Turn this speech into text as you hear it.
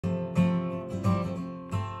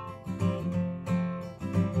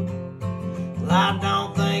I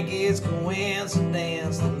don't think it's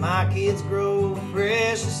coincidence that my kids grow with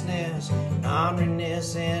preciousness,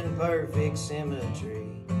 honoriness, and perfect symmetry.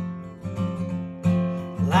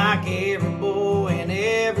 Like every boy and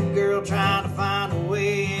every girl trying to find a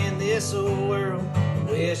way in this old world,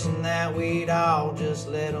 wishing that we'd all just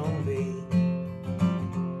let them be.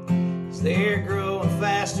 'Cause they're growing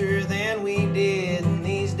faster than we did, and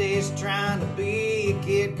these days trying to be a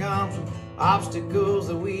kid comes with obstacles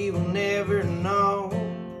that we will never know.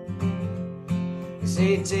 They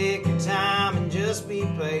say take your time and just be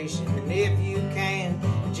patient, and if you can,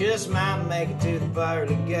 you just might make it to the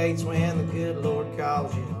pearly gates when the good Lord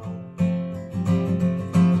calls you home.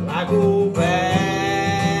 So I go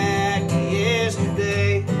back to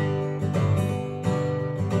yesterday.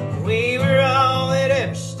 We were all that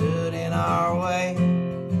ever stood in our way,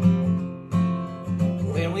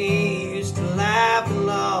 when we used to laugh and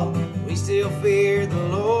love. We still feared the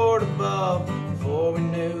Lord above, before we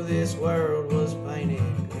knew this world was painted